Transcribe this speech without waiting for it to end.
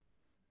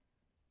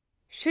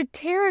should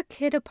tear a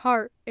kid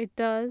apart, it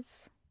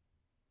does.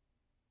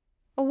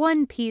 A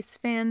one-piece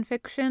fan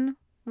fiction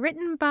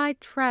written by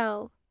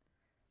Trell,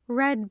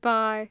 read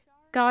by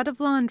God of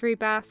Laundry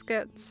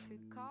Baskets.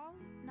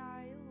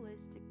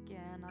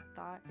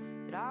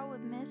 That I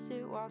would miss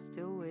it while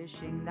still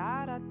wishing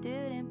that I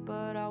didn't,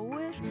 but I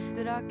wish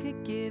that I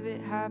could give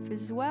it half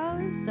as well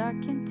as I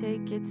can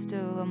take it.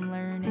 Still I'm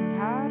learning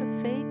how to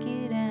fake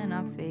it, and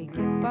I fake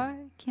it, but I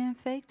can't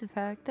fake the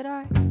fact that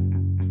I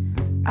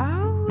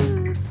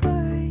would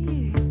fly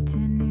you to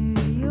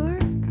New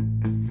York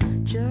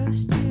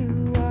just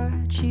to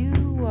watch you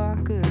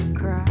walk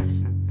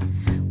across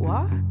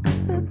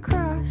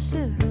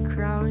a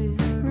crowded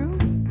room.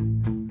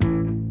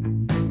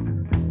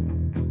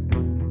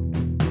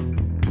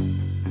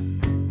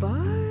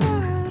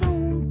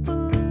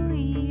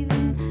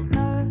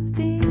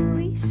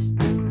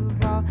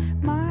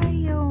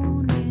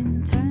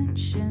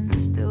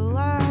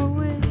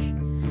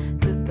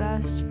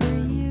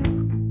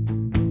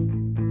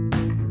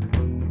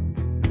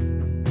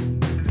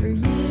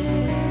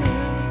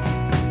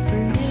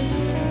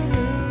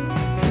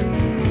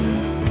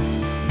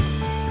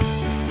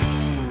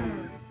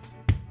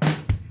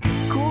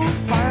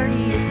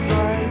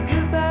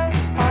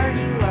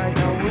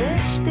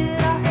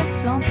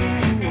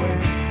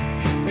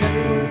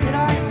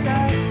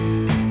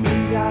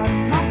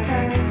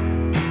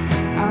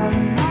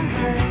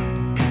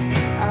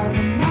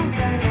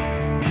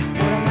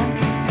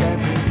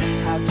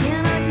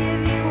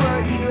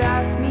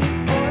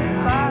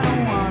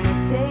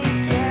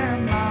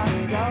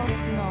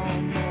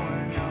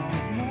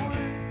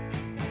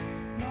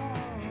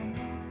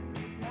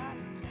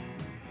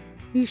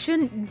 You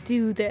shouldn't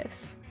do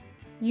this.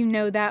 You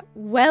know that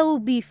well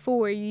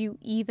before you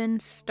even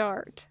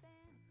start.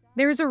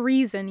 There's a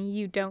reason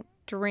you don't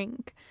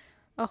drink.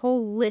 A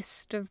whole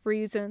list of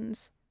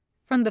reasons.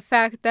 From the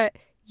fact that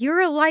you're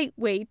a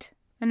lightweight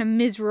and a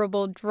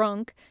miserable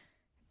drunk,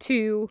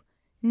 to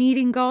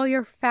needing all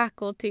your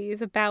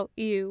faculties about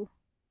you.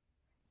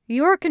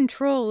 Your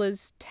control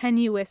is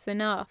tenuous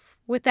enough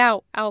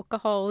without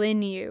alcohol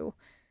in you,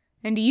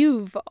 and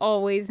you've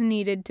always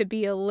needed to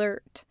be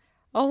alert.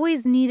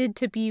 Always needed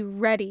to be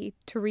ready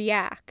to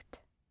react.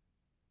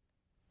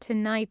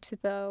 Tonight,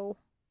 though.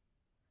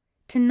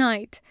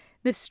 Tonight,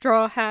 the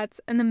Straw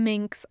Hats and the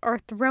Minks are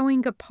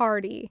throwing a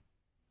party.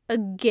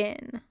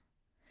 Again.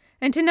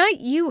 And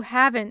tonight you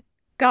haven't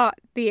got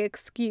the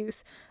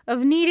excuse of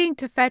needing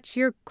to fetch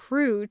your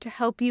crew to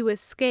help you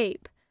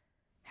escape.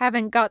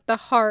 Haven't got the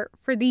heart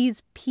for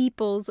these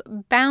people's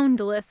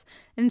boundless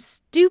and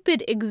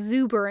stupid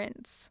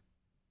exuberance.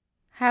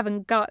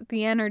 Haven't got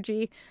the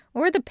energy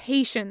or the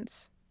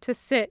patience to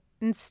sit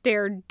and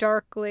stare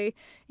darkly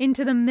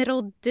into the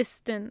middle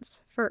distance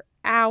for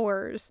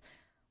hours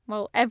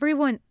while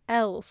everyone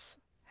else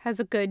has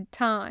a good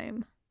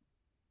time.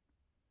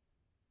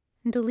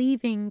 And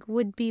leaving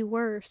would be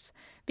worse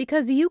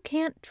because you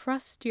can't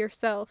trust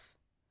yourself.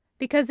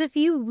 Because if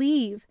you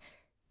leave,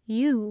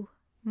 you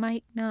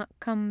might not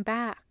come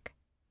back.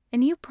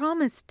 And you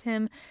promised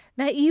him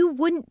that you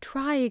wouldn't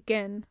try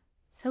again.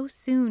 So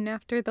soon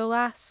after the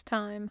last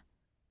time.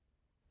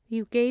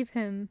 You gave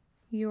him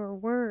your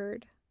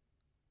word.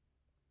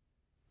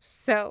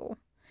 So,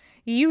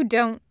 you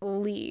don't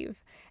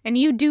leave, and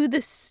you do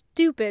the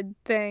stupid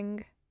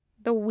thing,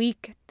 the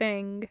weak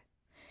thing.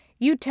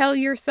 You tell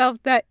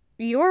yourself that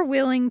you're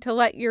willing to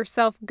let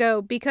yourself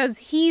go because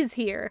he's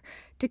here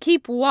to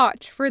keep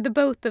watch for the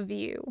both of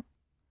you.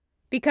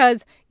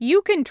 Because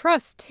you can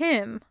trust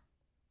him.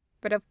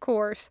 But of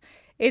course,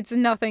 it's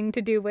nothing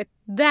to do with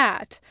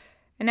that.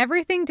 And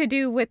everything to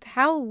do with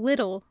how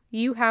little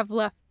you have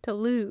left to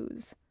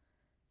lose.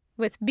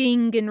 With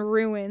being in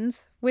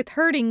ruins, with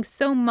hurting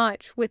so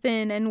much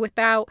within and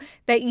without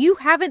that you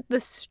haven't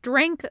the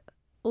strength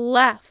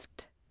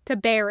left to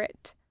bear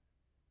it.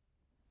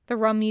 The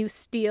rum you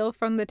steal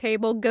from the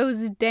table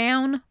goes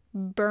down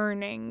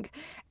burning,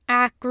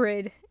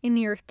 acrid in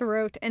your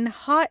throat and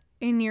hot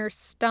in your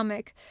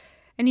stomach,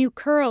 and you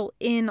curl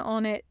in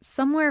on it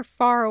somewhere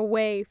far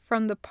away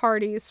from the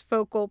party's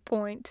focal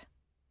point.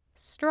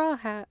 Straw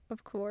Hat,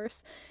 of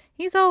course.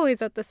 He's always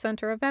at the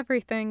center of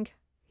everything.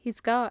 He's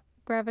got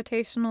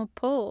gravitational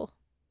pull.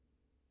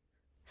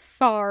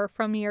 Far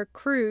from your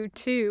crew,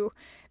 too,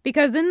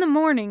 because in the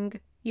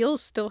morning you'll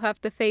still have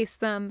to face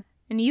them,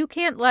 and you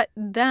can't let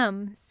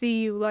them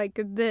see you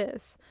like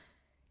this.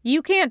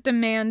 You can't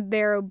demand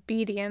their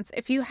obedience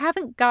if you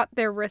haven't got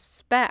their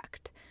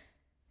respect.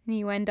 And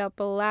you end up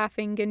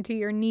laughing into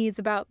your knees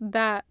about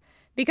that,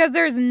 because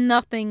there's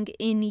nothing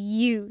in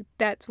you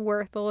that's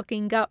worth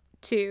looking up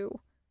to.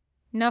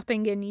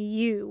 Nothing in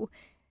you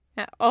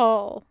at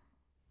all,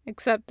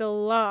 except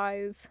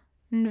lies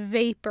and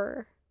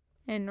vapor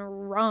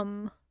and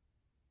rum.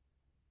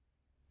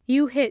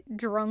 You hit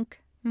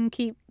drunk and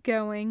keep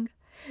going.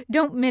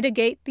 Don't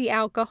mitigate the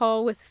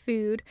alcohol with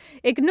food.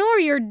 Ignore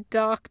your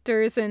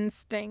doctor's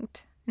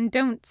instinct, and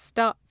don't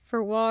stop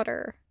for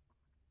water.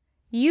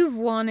 You've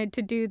wanted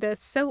to do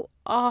this so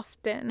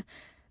often,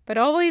 but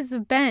always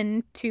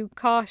been too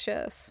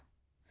cautious.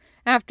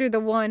 After the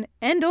one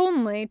and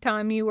only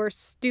time you were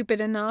stupid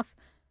enough,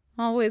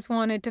 always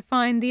wanted to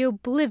find the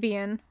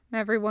oblivion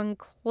everyone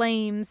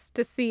claims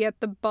to see at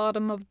the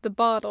bottom of the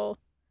bottle.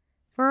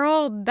 For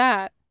all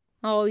that,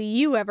 all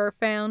you ever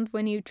found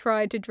when you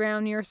tried to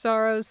drown your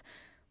sorrows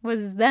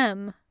was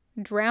them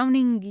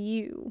drowning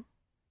you.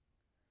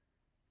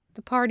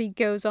 The party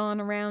goes on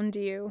around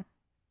you.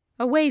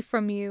 Away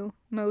from you,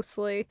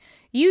 mostly.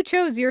 You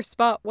chose your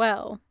spot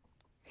well.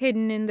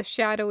 Hidden in the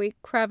shadowy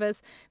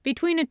crevice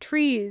between a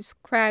tree's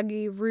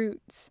craggy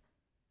roots.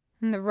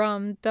 And the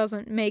rum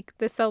doesn't make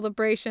the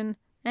celebration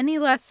any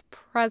less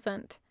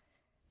present,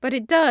 but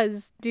it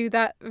does do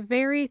that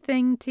very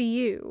thing to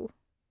you.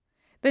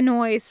 The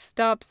noise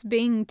stops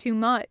being too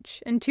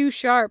much and too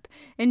sharp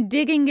and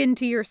digging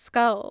into your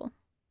skull.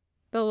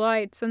 The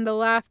lights and the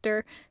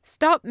laughter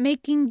stop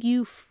making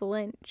you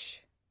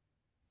flinch.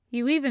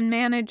 You even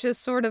manage a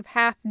sort of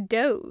half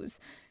doze,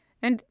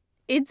 and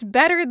it's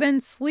better than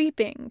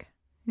sleeping,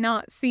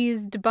 not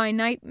seized by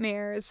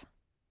nightmares.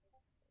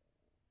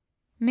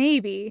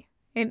 Maybe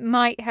it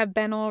might have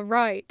been all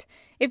right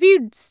if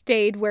you'd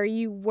stayed where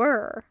you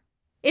were.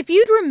 If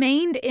you'd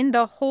remained in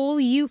the hole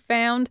you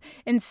found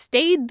and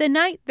stayed the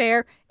night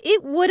there,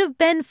 it would have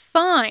been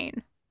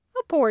fine.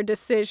 A poor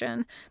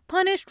decision,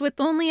 punished with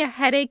only a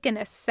headache and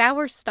a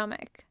sour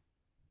stomach.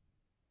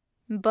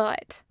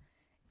 But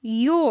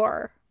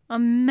you're a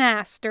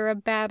master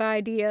of bad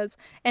ideas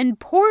and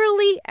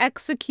poorly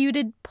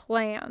executed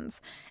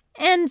plans.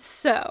 And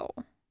so,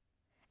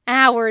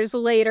 hours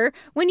later,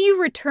 when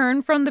you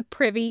return from the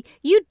privy,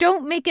 you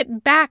don't make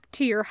it back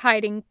to your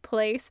hiding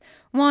place,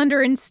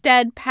 wander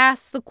instead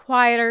past the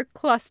quieter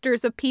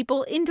clusters of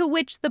people into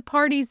which the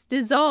party's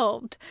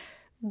dissolved.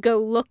 Go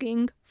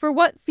looking for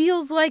what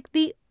feels like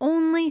the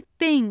only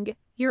thing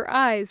your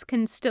eyes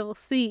can still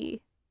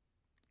see.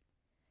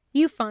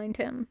 You find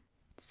him,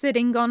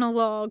 sitting on a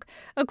log,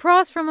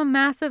 across from a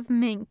massive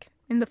mink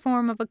in the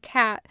form of a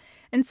cat,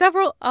 and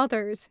several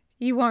others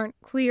you aren't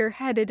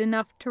clear-headed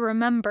enough to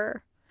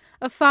remember.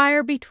 A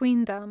fire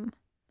between them.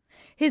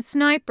 His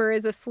sniper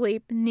is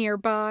asleep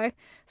nearby,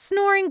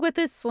 snoring with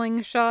his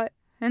slingshot,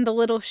 and the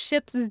little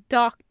ship's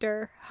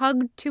doctor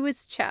hugged to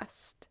his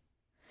chest.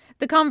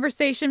 The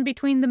conversation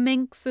between the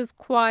minks is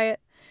quiet,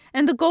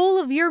 and the goal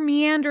of your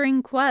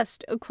meandering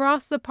quest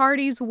across the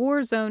party's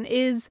war zone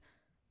is,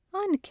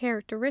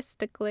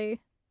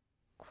 uncharacteristically,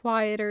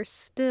 quieter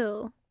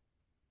still.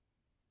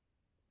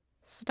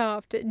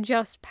 Stopped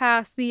just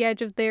past the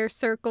edge of their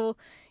circle,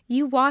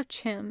 you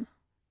watch him,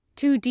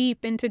 too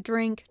deep into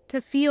drink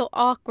to feel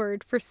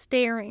awkward for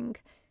staring,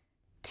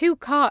 too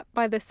caught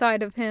by the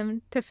sight of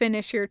him to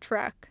finish your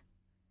trek.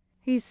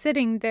 He's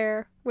sitting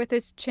there with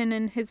his chin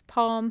in his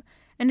palm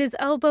and his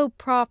elbow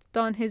propped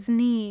on his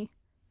knee,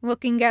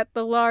 looking at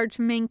the large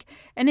mink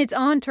and its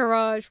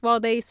entourage while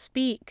they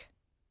speak.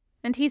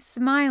 And he's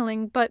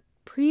smiling but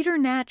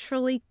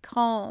preternaturally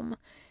calm,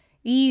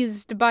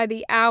 eased by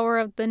the hour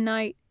of the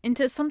night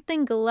into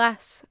something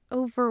less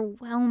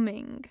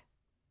overwhelming.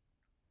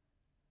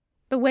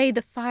 The way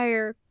the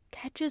fire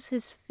catches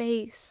his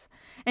face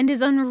and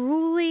his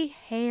unruly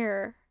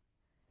hair,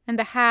 and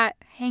the hat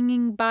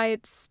hanging by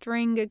its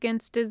string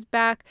against his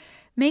back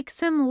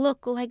makes him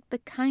look like the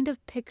kind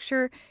of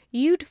picture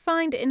you'd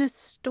find in a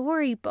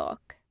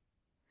storybook.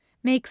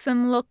 Makes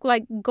him look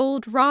like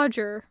Gold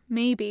Roger,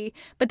 maybe,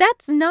 but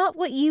that's not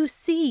what you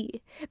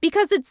see,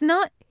 because it's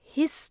not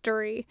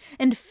history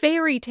and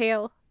fairy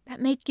tale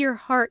that make your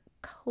heart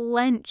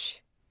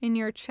clench in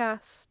your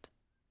chest.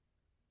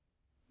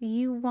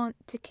 You want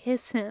to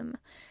kiss him.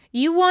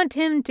 You want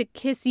him to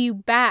kiss you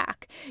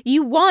back.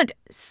 You want,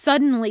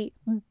 suddenly,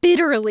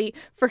 bitterly,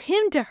 for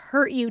him to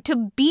hurt you,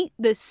 to beat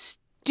the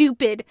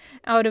stupid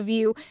out of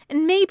you,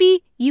 and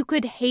maybe you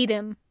could hate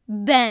him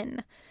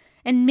then,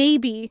 and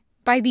maybe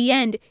by the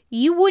end,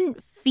 you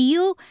wouldn't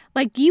feel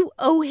like you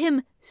owe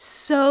him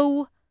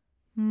so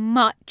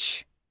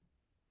much.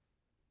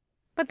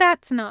 But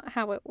that's not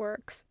how it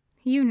works.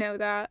 You know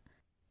that.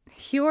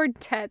 Your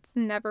debts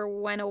never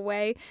went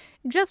away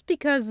just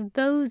because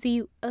those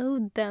you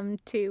owed them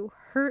to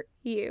hurt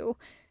you.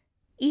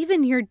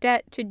 Even your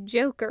debt to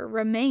Joker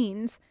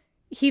remains,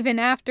 even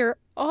after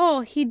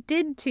all he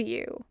did to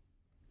you.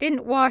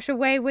 Didn't wash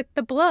away with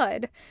the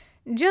blood.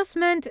 Just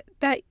meant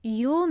that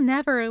you'll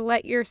never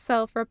let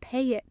yourself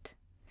repay it.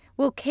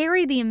 Will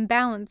carry the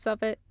imbalance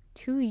of it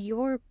to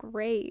your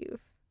grave.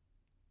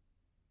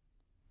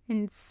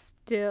 And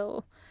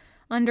still,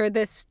 under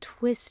this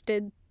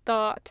twisted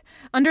thought,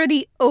 under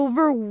the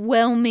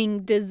overwhelming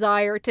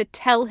desire to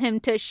tell him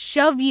to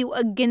shove you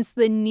against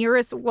the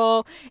nearest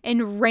wall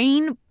and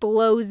rain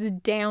blows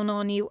down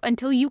on you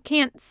until you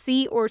can't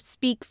see or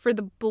speak for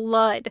the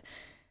blood,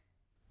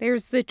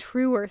 there's the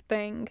truer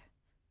thing.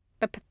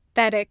 The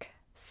pathetic,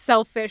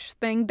 selfish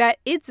thing that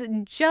it's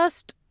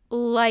just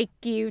like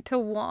you to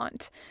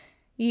want,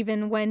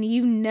 even when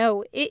you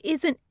know it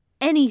isn't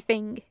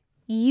anything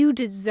you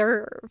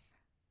deserve.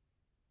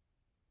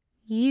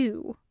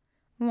 You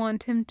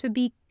want him to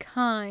be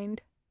kind,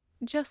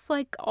 just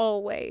like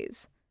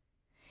always.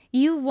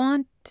 You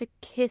want to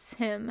kiss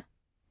him,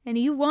 and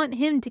you want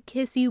him to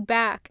kiss you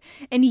back,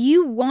 and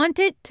you want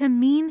it to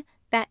mean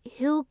that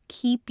he'll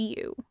keep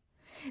you,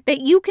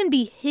 that you can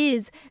be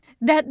his,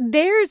 that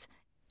there's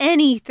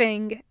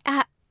anything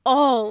at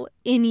all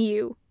in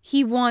you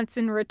he wants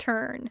in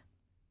return.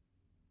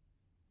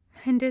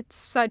 And it's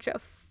such a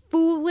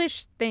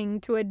foolish thing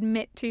to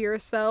admit to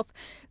yourself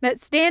that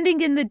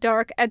standing in the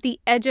dark at the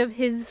edge of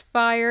his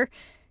fire,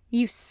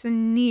 you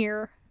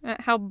sneer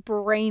at how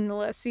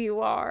brainless you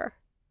are.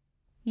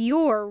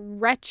 You're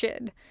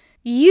wretched.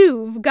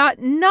 You've got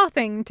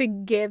nothing to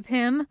give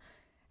him,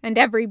 and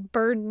every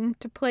burden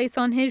to place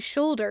on his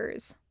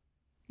shoulders.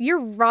 You're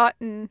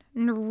rotten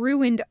and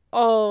ruined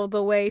all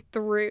the way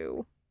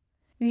through.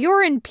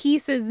 You're in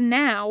pieces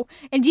now,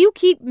 and you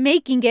keep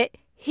making it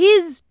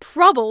his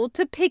trouble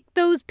to pick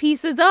those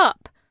pieces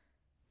up.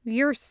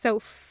 You're so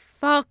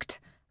fucked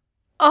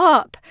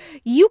up.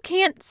 You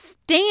can't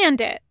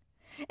stand it.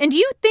 And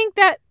you think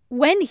that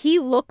when he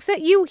looks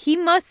at you, he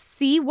must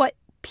see what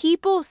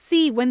people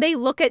see when they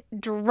look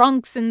at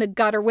drunks in the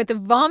gutter with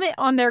vomit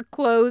on their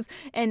clothes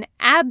and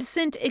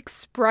absent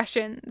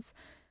expressions.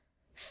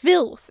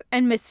 Filth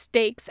and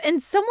mistakes,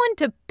 and someone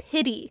to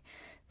pity,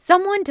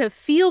 someone to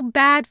feel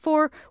bad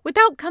for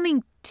without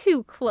coming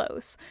too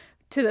close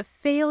to the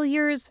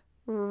failure's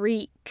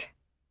reek.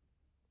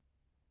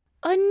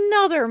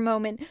 Another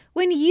moment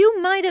when you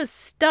might have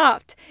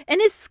stopped and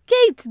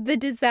escaped the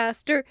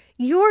disaster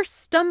you're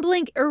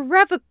stumbling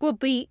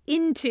irrevocably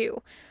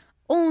into.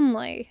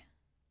 Only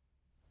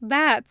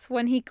that's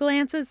when he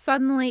glances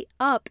suddenly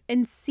up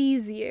and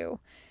sees you,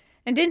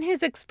 and in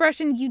his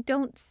expression you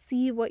don't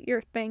see what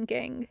you're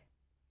thinking.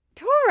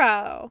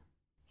 "Toro,"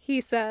 he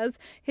says,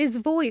 his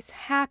voice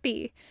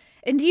happy,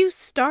 and you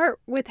start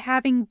with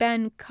having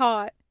been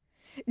caught.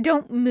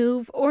 Don't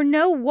move or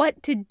know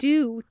what to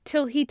do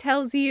till he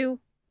tells you,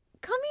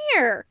 "Come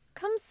here,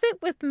 come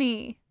sit with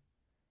me."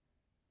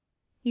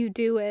 You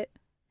do it.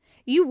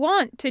 You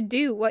want to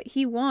do what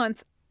he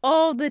wants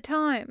all the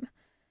time.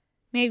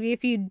 Maybe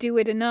if you do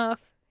it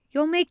enough,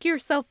 you'll make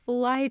yourself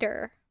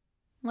lighter,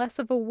 less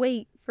of a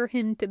weight for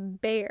him to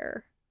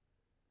bear.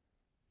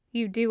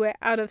 You do it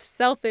out of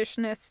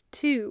selfishness,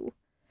 too,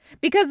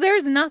 because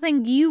there's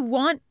nothing you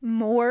want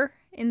more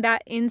in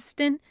that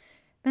instant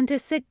than to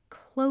sit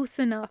close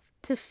enough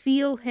to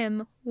feel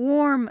him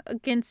warm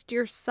against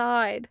your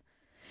side.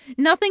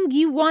 Nothing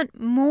you want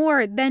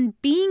more than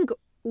being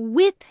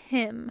with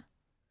him,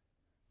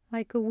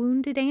 like a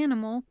wounded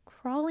animal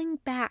crawling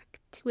back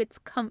to its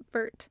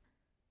comfort.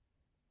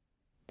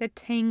 The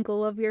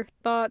tangle of your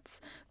thoughts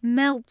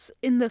melts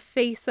in the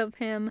face of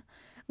him,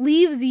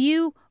 leaves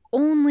you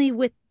only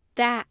with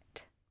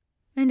that.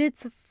 And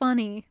it's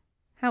funny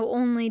how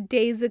only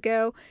days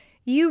ago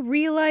you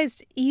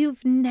realized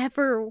you've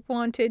never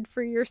wanted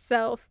for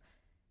yourself,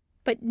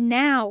 but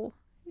now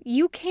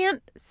you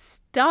can't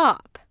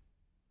stop.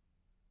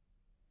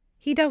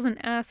 He doesn't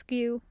ask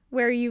you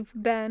where you've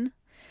been.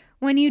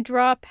 When you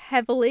drop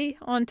heavily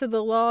onto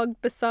the log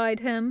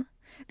beside him,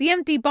 the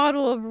empty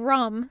bottle of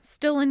rum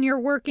still in your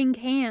working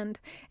hand,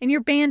 and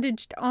your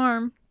bandaged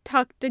arm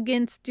tucked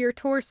against your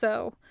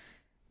torso,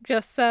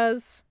 just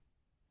says,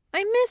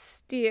 "I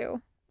missed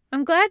you.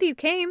 I'm glad you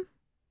came."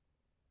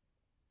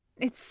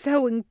 It's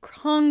so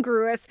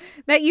incongruous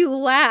that you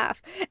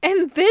laugh,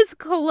 and this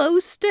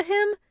close to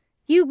him,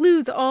 you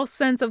lose all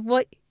sense of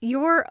what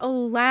you're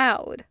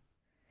allowed.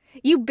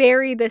 You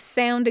bury the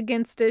sound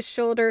against his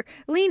shoulder,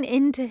 lean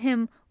into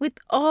him with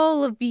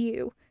all of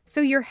you,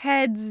 so your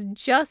head's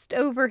just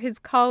over his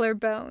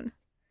collarbone.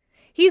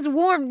 He's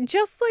warm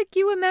just like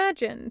you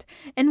imagined,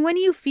 and when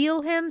you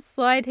feel him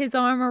slide his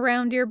arm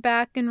around your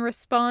back in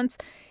response,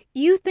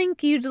 you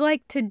think you'd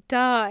like to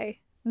die,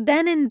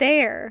 then and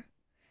there,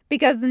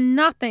 because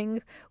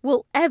nothing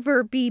will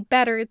ever be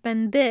better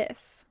than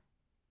this.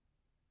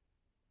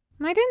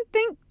 "I didn't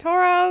think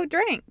Toro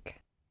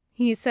drank,"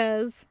 he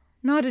says,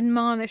 not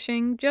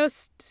admonishing,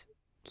 just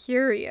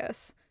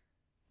curious.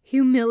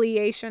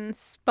 Humiliation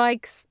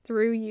spikes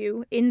through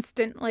you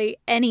instantly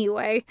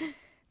anyway,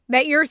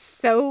 that you're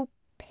so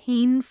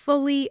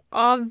painfully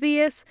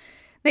obvious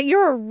that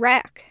you're a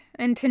wreck,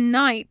 and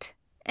tonight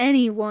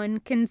anyone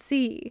can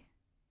see.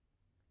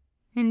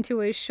 Into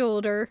his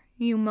shoulder,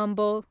 you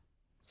mumble,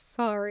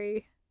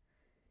 "Sorry."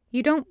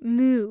 You don't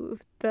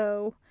move,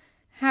 though,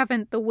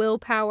 haven't the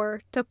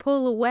willpower to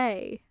pull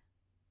away.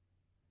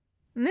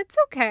 "It's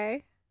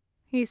okay,"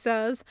 he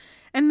says,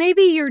 "and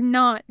maybe you're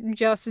not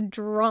just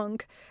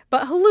drunk,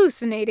 but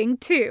hallucinating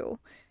too,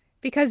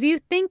 because you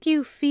think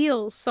you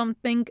feel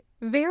something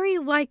very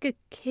like a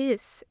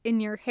kiss in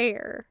your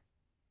hair.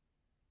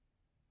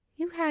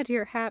 You had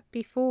your hat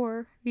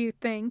before, you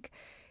think.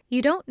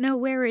 You don't know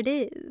where it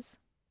is."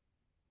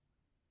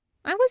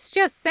 "I was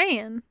just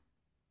saying."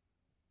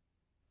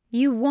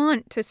 You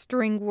want to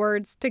string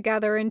words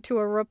together into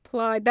a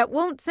reply that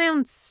won't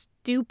sound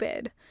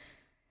stupid.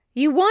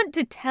 You want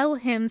to tell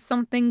him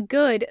something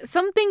good,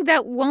 something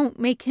that won't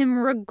make him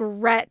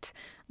regret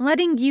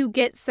letting you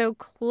get so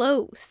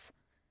close.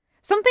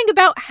 Something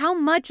about how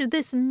much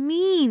this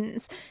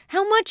means,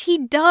 how much he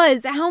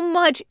does, how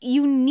much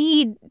you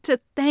need to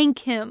thank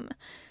him.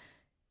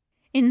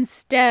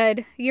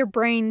 Instead, your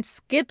brain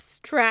skips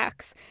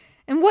tracks,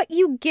 and what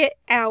you get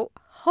out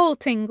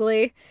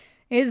haltingly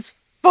is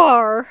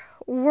far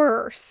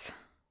worse.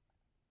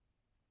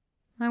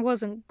 I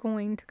wasn't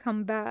going to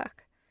come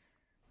back.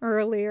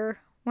 Earlier,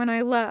 when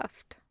I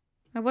left,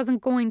 I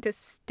wasn't going to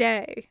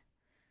stay.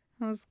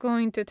 I was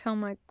going to tell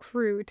my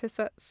crew to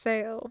set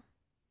sail.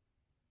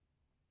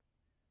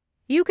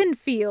 You can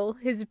feel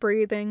his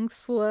breathing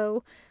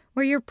slow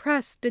where you're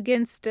pressed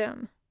against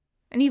him,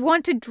 and you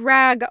want to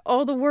drag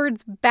all the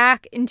words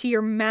back into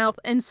your mouth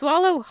and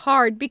swallow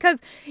hard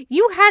because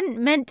you hadn't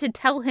meant to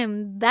tell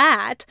him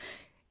that.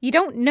 You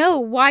don't know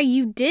why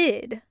you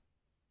did.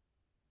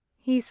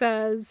 He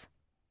says,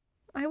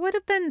 "I would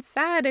have been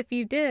sad if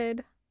you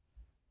did.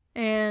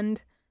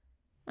 And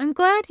I'm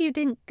glad you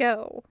didn't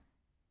go."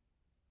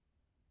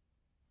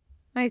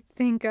 "I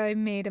think I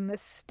made a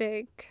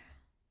mistake,"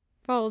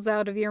 falls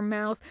out of your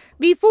mouth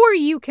before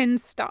you can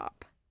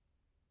stop.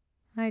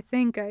 "I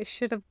think I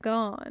should have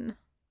gone."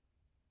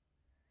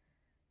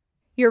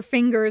 Your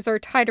fingers are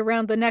tied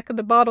around the neck of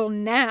the bottle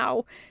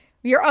now,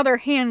 your other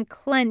hand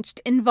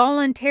clenched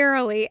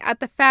involuntarily at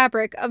the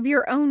fabric of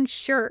your own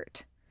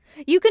shirt.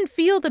 You can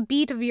feel the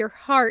beat of your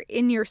heart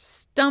in your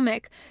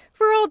stomach,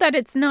 for all that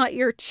it's not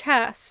your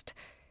chest,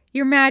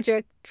 your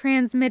magic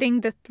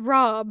transmitting the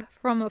throb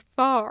from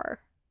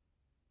afar.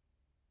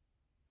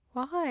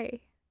 Why?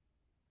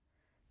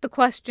 The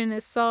question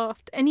is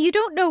soft, and you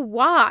don't know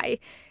why.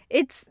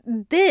 It's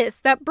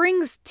this that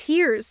brings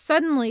tears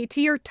suddenly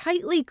to your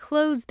tightly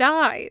closed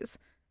eyes.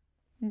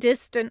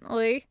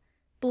 Distantly,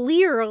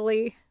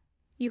 blearily,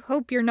 you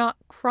hope you're not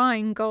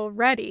crying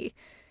already,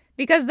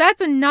 because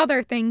that's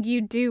another thing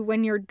you do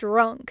when you're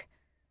drunk.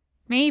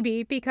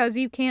 Maybe because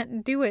you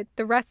can't do it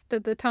the rest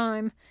of the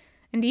time,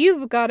 and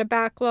you've got a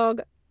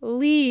backlog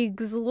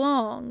leagues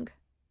long.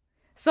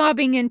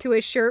 Sobbing into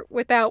a shirt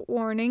without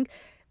warning,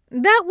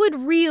 that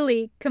would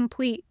really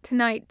complete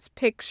tonight's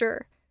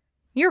picture.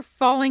 You're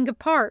falling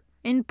apart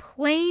in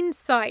plain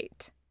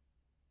sight.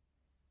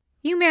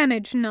 You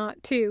manage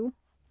not to,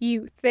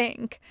 you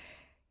think.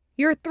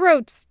 Your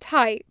throat's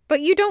tight,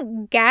 but you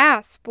don't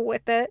gasp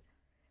with it.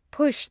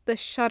 Push the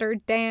shutter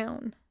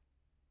down.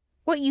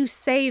 What you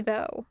say,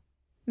 though,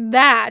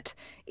 that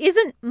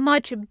isn't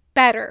much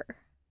better.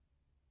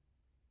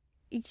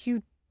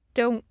 You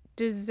don't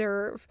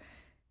deserve.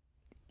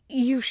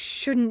 You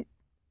shouldn't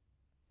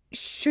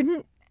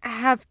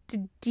have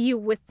to deal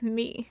with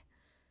me.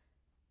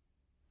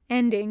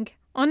 Ending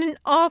on an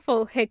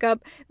awful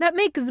hiccup that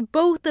makes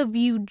both of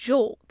you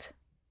jolt.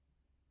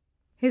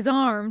 His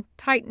arm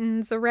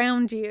tightens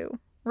around you,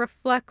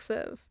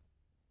 reflexive.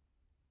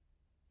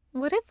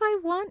 "What if I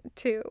want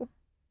to?"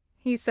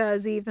 he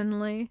says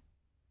evenly.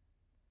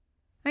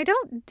 "I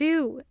don't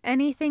do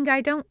anything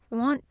I don't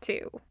want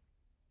to."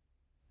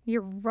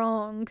 You're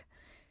wrong.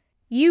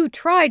 You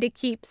try to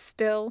keep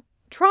still.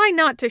 Try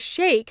not to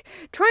shake.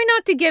 Try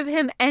not to give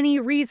him any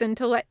reason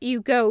to let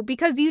you go,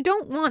 because you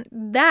don't want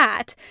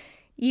that.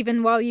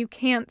 Even while you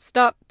can't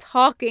stop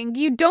talking,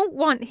 you don't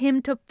want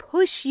him to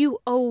push you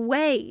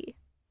away.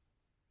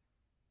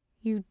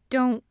 You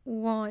don't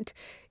want.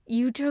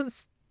 You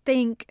just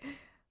think.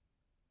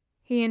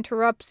 He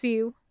interrupts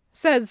you,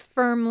 says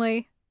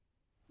firmly,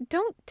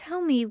 "Don't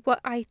tell me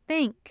what I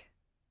think."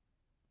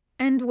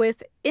 And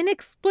with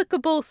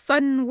inexplicable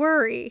sudden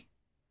worry,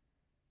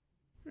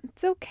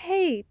 "It's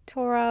okay,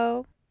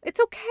 Toro. It's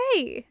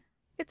okay.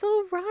 It's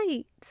all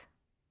right."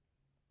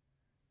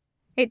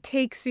 It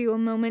takes you a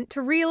moment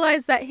to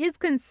realize that his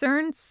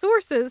concern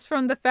sources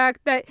from the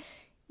fact that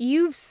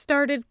you've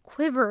started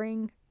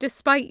quivering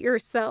despite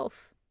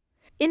yourself.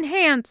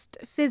 Enhanced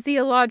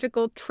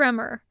physiological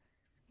tremor,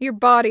 your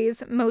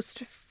body's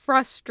most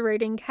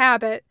frustrating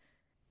habit,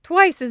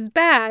 twice as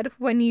bad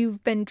when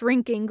you've been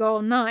drinking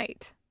all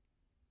night.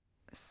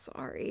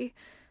 Sorry.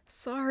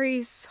 "It's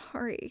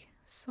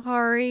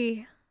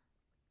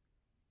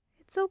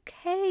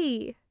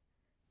okay,"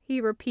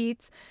 he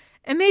repeats,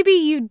 and maybe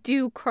you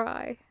do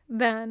cry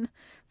then,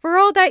 for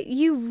all that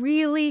you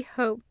really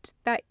hoped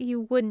that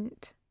you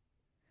wouldn't.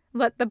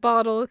 Let the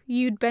bottle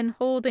you'd been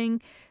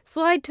holding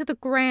slide to the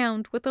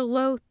ground with a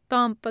low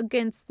thump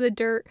against the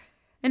dirt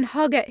and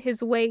hug at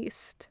his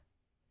waist.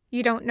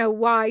 You don't know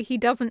why he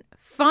doesn't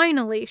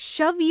finally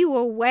shove you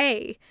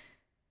away,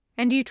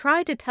 and you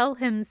try to tell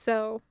him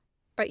so,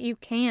 but you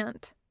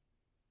can't.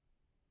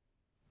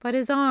 But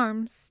his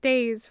arm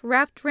stays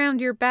wrapped round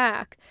your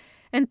back,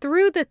 and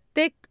through the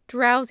thick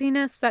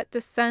drowsiness that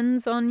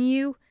descends on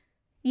you,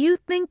 you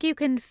think you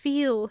can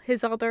feel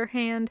his other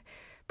hand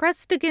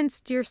pressed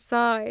against your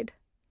side,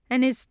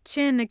 and his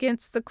chin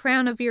against the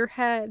crown of your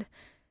head,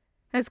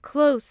 as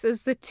close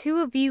as the two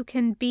of you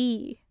can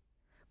be,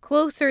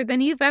 closer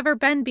than you've ever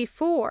been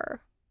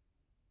before.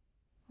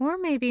 Or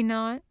maybe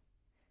not.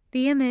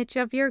 The image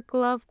of your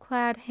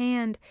glove-clad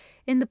hand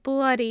in the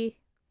bloody,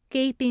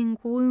 gaping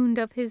wound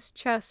of his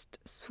chest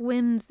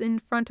swims in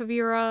front of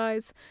your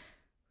eyes,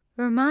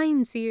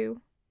 reminds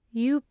you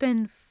You've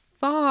been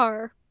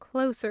far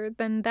closer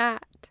than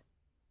that.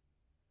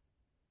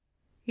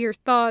 Your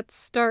thoughts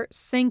start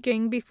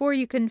sinking before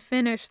you can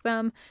finish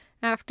them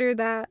after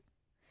that,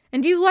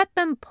 and you let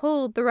them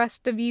pull the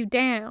rest of you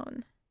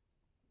down.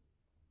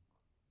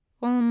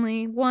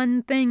 Only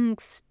one thing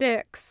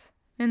sticks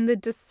in the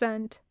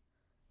descent,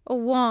 a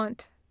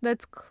want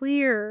that's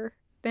clearer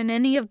than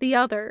any of the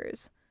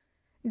others,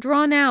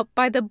 drawn out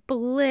by the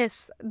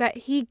bliss that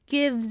he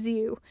gives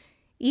you,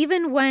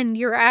 even when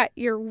you're at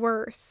your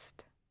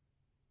worst.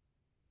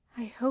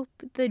 I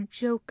hope the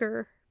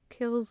Joker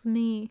kills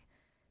me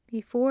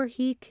before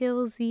he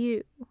kills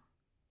you.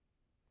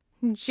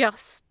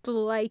 Just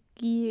like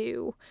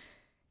you,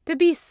 to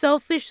be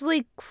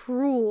selfishly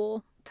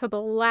cruel to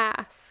the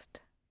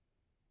last.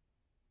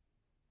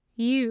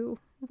 You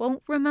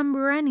won't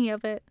remember any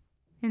of it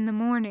in the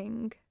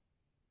morning.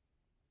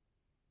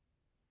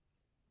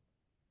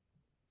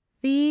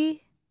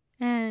 The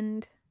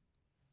end.